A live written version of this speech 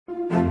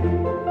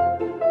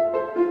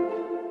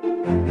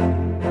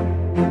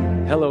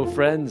Hello,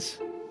 friends.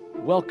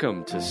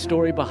 Welcome to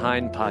Story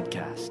Behind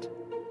Podcast.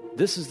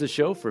 This is the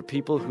show for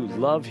people who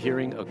love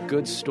hearing a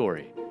good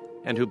story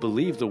and who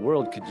believe the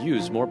world could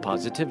use more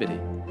positivity.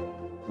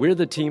 We're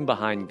the team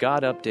behind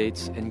God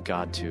Updates and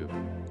GodTube,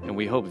 and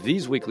we hope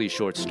these weekly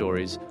short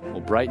stories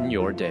will brighten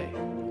your day.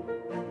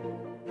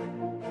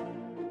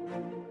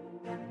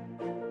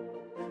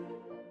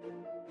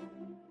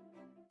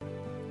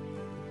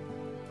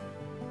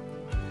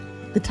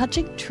 The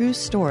touching true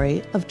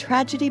story of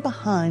tragedy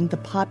behind the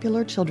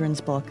popular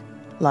children's book,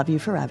 Love You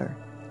Forever,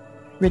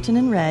 written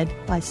and read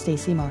by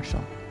Stacey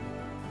Marshall.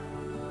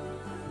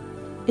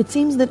 It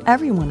seems that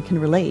everyone can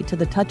relate to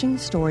the touching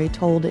story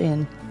told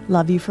in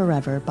Love You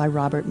Forever by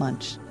Robert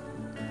Munsch.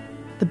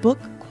 The book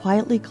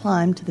quietly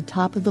climbed to the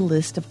top of the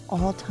list of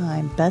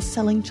all-time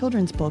best-selling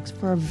children's books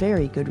for a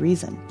very good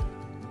reason.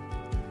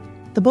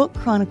 The book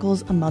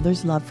chronicles a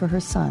mother's love for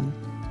her son,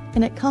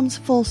 and it comes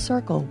full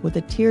circle with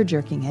a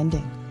tear-jerking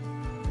ending.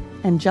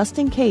 And just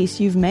in case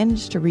you've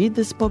managed to read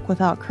this book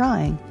without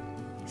crying,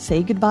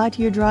 say goodbye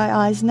to your dry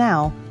eyes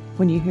now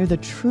when you hear the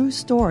true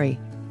story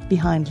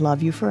behind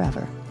Love You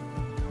Forever.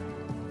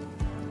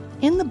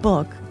 In the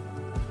book,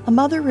 a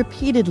mother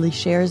repeatedly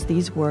shares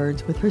these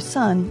words with her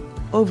son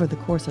over the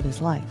course of his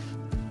life.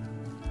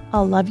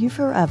 I'll love you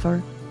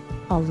forever.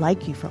 I'll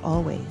like you for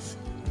always.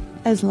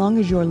 As long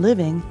as you're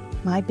living,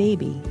 my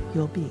baby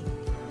you'll be.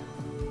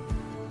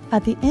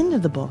 At the end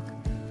of the book,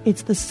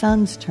 it's the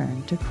son's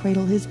turn to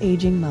cradle his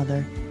aging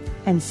mother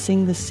and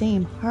sing the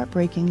same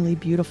heartbreakingly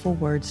beautiful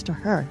words to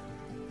her,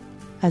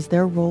 as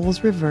their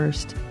roles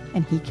reversed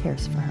and he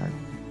cares for her.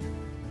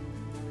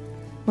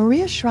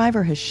 Maria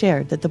Shriver has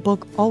shared that the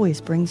book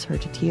always brings her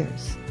to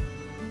tears.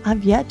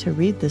 I've yet to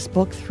read this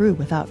book through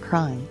without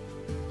crying.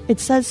 It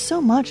says so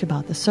much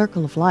about the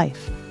circle of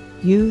life,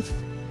 youth,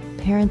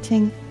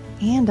 parenting,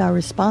 and our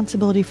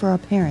responsibility for our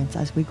parents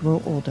as we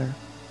grow older.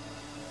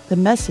 The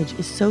message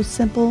is so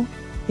simple,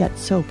 yet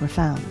so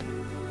profound.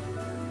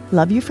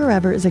 Love You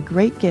Forever is a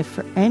great gift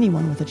for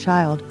anyone with a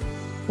child,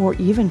 or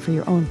even for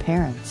your own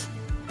parents.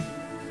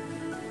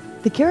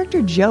 The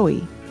character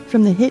Joey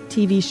from the hit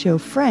TV show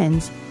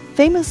Friends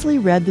famously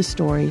read the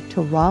story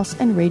to Ross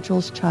and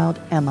Rachel's child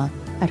Emma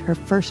at her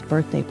first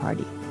birthday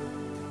party.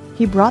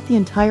 He brought the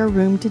entire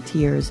room to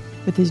tears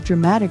with his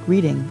dramatic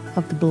reading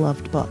of the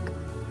beloved book.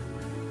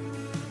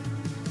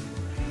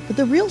 But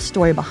the real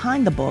story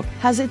behind the book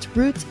has its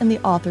roots in the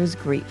author's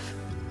grief.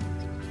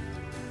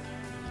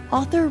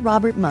 Author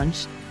Robert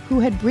Munsch, who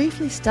had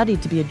briefly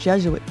studied to be a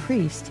Jesuit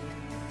priest,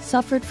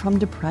 suffered from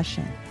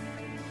depression.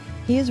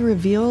 He has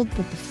revealed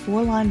that the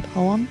 4-line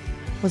poem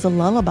was a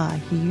lullaby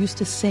he used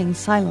to sing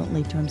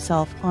silently to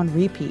himself on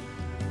repeat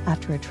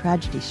after a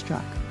tragedy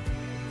struck.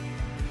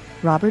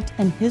 Robert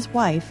and his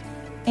wife,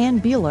 Anne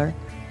Beeler,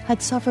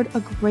 had suffered a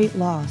great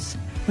loss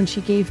when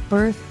she gave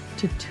birth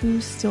to 2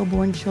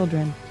 stillborn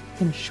children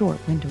in a short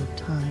window of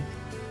time.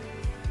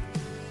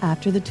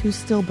 After the 2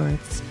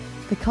 stillbirths,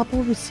 the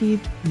couple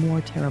received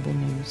more terrible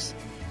news.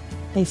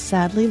 They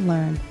sadly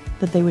learned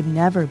that they would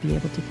never be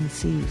able to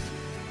conceive.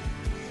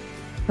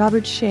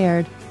 Robert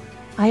shared,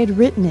 I had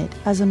written it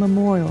as a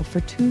memorial for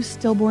 2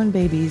 stillborn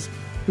babies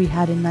we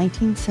had in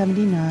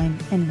 1979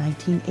 and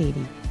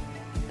 1980.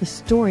 The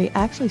story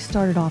actually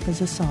started off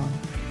as a song.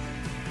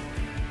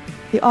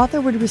 The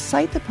author would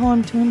recite the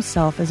poem to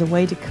himself as a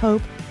way to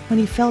cope when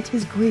he felt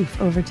his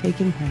grief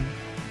overtaking him.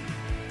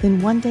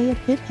 Then one day it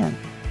hit him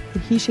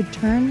that he should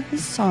turn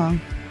his song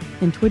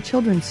into a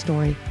children's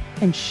story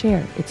and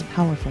share its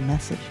powerful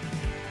message.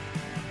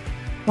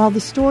 While the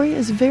story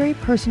is very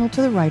personal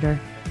to the writer,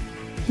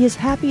 he is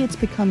happy it's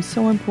become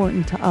so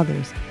important to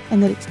others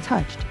and that it's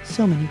touched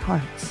so many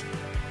hearts.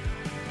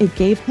 It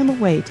gave him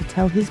a way to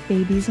tell his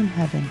babies in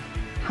heaven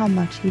how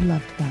much he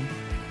loved them,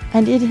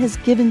 and it has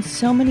given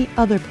so many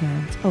other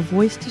parents a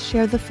voice to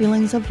share the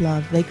feelings of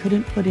love they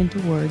couldn't put into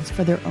words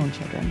for their own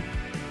children.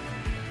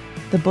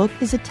 The book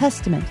is a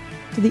testament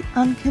to the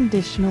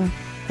unconditional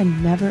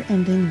and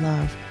never-ending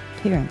love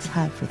parents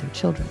have for their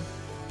children.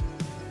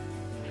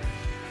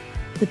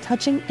 The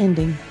touching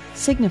ending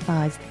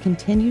signifies the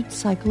continued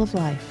cycle of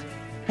life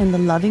and the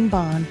loving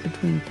bond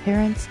between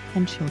parents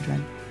and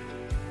children.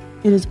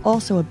 It is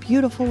also a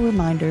beautiful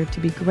reminder to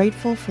be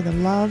grateful for the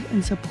love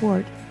and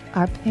support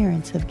our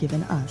parents have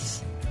given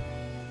us.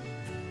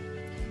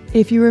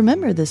 If you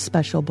remember this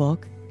special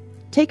book,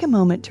 take a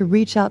moment to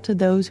reach out to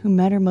those who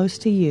matter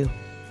most to you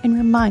and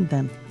remind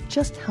them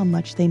just how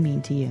much they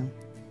mean to you.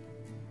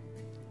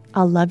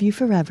 I'll love you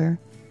forever.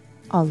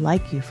 I'll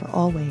like you for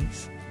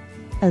always.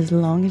 As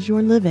long as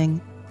you're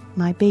living,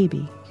 my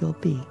baby you'll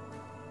be.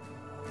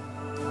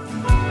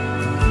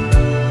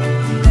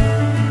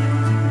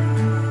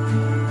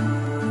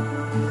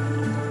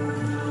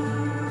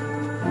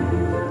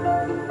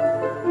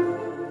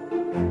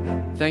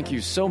 Thank you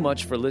so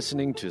much for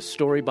listening to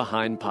Story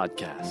Behind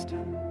Podcast.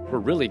 We're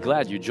really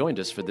glad you joined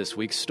us for this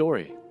week's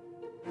story.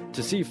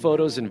 To see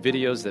photos and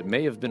videos that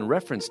may have been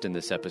referenced in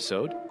this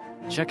episode,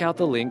 check out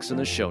the links in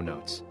the show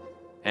notes.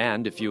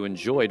 And if you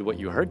enjoyed what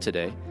you heard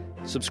today,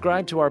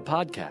 subscribe to our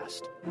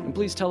podcast, and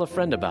please tell a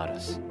friend about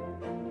us.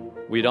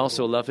 We'd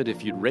also love it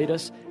if you'd rate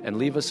us and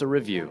leave us a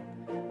review.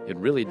 It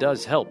really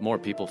does help more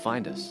people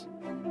find us.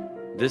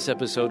 This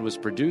episode was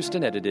produced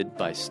and edited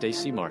by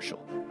Stacy Marshall.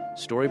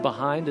 Story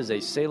Behind is a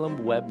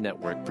Salem Web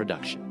Network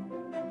production.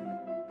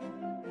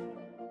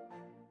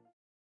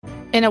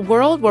 In a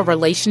world where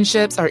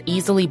relationships are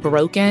easily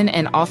broken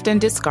and often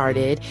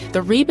discarded,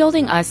 the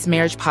Rebuilding Us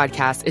Marriage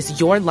podcast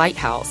is your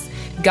lighthouse,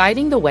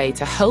 guiding the way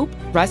to hope,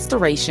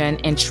 restoration,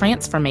 and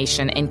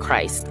transformation in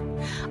Christ.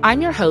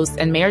 I'm your host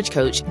and marriage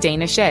coach,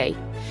 Dana Shea.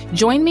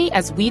 Join me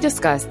as we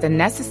discuss the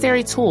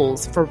necessary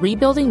tools for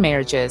rebuilding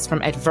marriages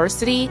from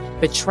adversity,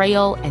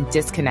 betrayal, and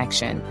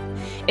disconnection.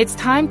 It's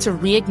time to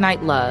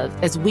reignite love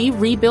as we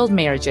rebuild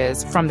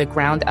marriages from the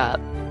ground up.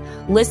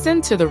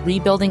 Listen to the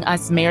Rebuilding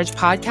Us Marriage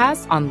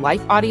podcast on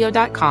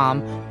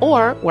lifeaudio.com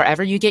or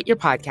wherever you get your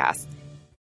podcasts.